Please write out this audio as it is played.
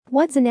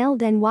What's an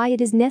ELD and why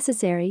it is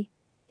necessary?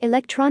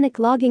 Electronic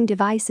logging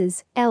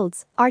devices,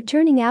 ELDs, are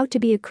turning out to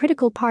be a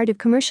critical part of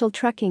commercial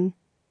trucking.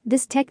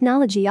 This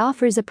technology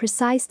offers a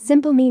precise,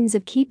 simple means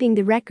of keeping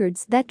the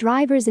records that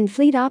drivers and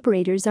fleet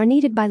operators are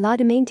needed by law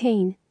to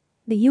maintain.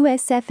 The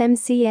US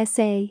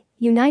FMCSA,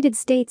 United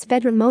States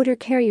Federal Motor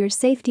Carrier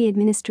Safety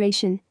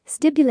Administration,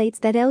 stipulates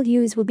that ELD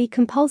use will be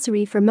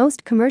compulsory for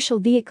most commercial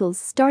vehicles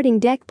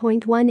starting DEC. 18,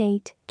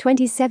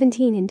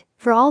 2017 and,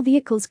 for all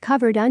vehicles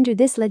covered under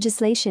this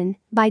legislation,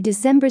 by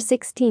December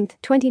 16,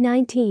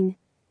 2019.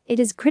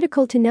 It is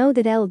critical to know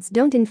that ELDs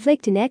don't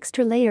inflict an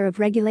extra layer of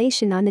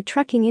regulation on the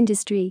trucking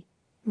industry.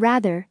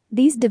 Rather,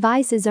 these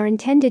devices are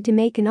intended to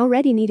make an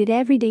already needed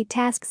everyday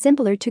task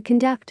simpler to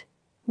conduct.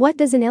 What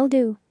does an ELD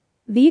do?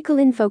 Vehicle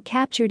info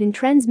captured and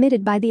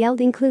transmitted by the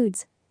ELD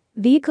includes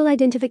vehicle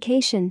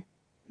identification,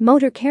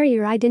 motor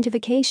carrier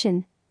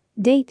identification,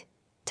 date,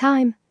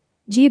 time,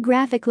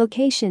 geographic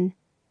location,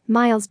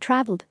 miles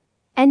traveled,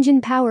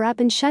 engine power up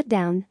and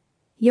shutdown,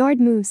 yard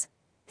moves,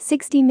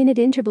 60-minute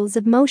intervals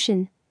of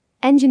motion,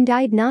 engine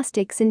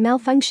diagnostics and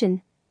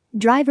malfunction.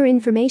 Driver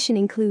information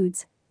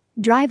includes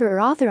driver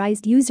or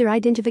authorized user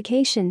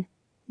identification,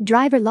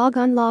 driver log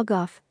on log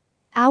off,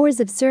 hours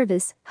of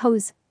service,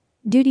 hose,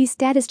 duty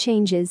status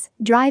changes,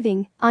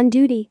 driving, on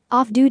duty,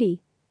 off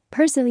duty,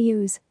 personal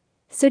use,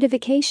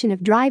 certification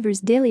of driver's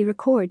daily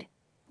record.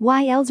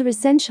 Why ELDs are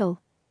essential?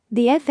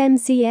 The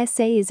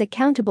FMCSA is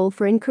accountable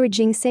for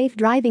encouraging safe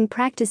driving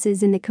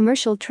practices in the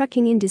commercial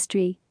trucking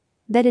industry.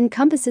 That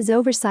encompasses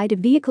oversight of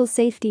vehicle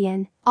safety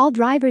and all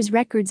drivers'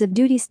 records of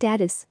duty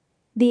status.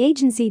 The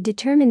agency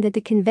determined that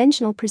the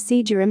conventional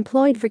procedure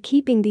employed for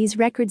keeping these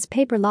records,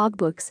 paper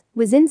logbooks,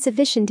 was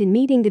insufficient in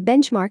meeting the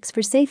benchmarks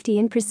for safety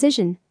and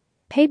precision.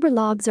 Paper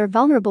logs are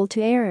vulnerable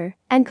to error,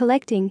 and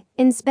collecting,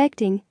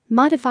 inspecting,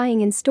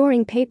 modifying and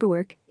storing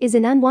paperwork is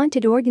an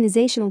unwanted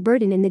organizational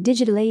burden in the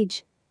digital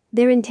age.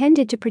 They're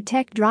intended to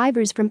protect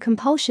drivers from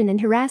compulsion and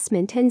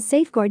harassment and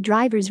safeguard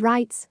drivers'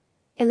 rights.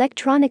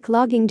 Electronic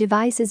logging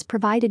devices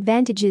provide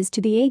advantages to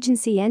the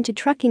agency and to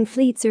trucking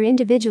fleets or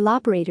individual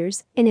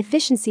operators in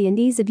efficiency and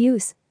ease of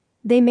use.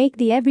 They make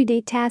the everyday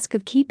task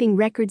of keeping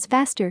records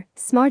faster,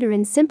 smarter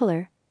and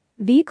simpler.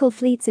 Vehicle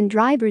fleets and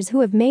drivers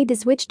who have made the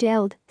switch to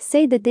ELD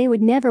say that they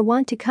would never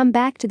want to come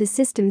back to the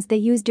systems they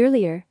used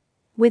earlier.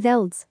 With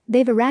ELDs,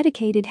 they've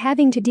eradicated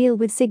having to deal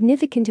with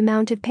significant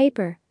amount of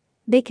paper.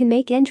 They can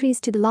make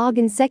entries to the log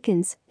in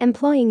seconds,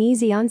 employing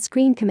easy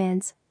on-screen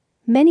commands.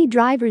 Many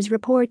drivers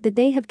report that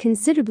they have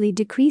considerably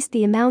decreased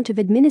the amount of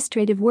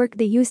administrative work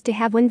they used to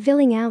have when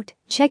filling out,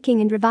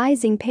 checking and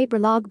revising paper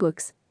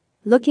logbooks.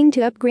 Looking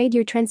to upgrade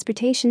your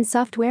transportation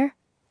software?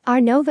 Our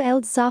Nova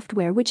ELD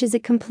software, which is a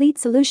complete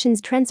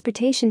solutions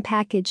transportation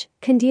package,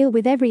 can deal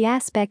with every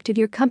aspect of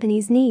your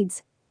company's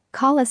needs.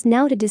 Call us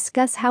now to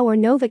discuss how our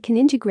Nova can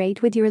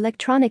integrate with your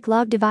electronic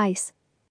log device.